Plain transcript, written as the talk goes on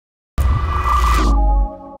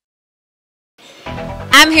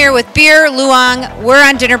I'm here with Beer Luong. We're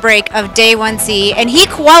on dinner break of day 1C, and he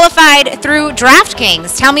qualified through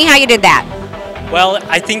DraftKings. Tell me how you did that. Well,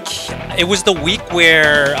 I think it was the week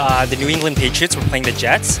where the New England Patriots were playing the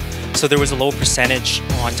Jets, so there was a low percentage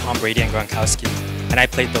on Tom Brady and Gronkowski, and I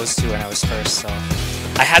played those two and I was first. So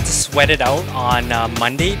I had to sweat it out on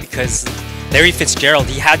Monday because Larry Fitzgerald,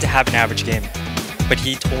 he had to have an average game, but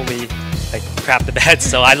he totally crapped the bed,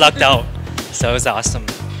 so I lucked out. So it was awesome.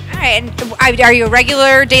 All right, and are you a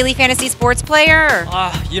regular daily fantasy sports player?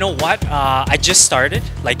 You know what? I just started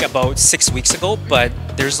about 6 weeks ago, but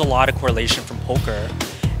there's a lot of correlation from poker,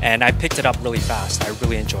 and I picked it up really fast. I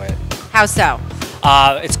really enjoy it. How so?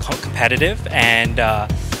 It's competitive, and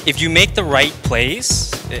if you make the right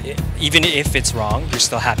plays, even if it's wrong, you're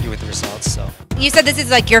still happy with the results. So you said this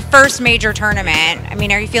is your first major tournament. I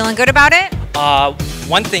mean, are you feeling good about it?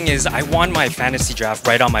 One thing is I won my fantasy draft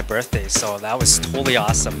right on my birthday, so that was totally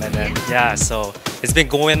awesome. And then yeah, so it's been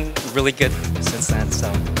going really good since then.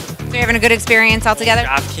 So you're having a good experience altogether?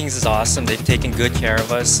 DraftKings is awesome. They've taken good care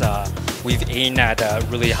of us. We've eaten at a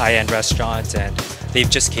really high-end restaurant, and they've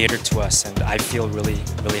just catered to us, and I feel really,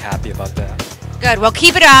 really happy about that. Good. Well,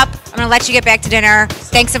 keep it up. I'm going to let you get back to dinner.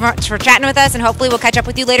 Thanks so much for chatting with us, and hopefully we'll catch up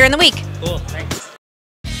with you later in the week. Cool. Thanks.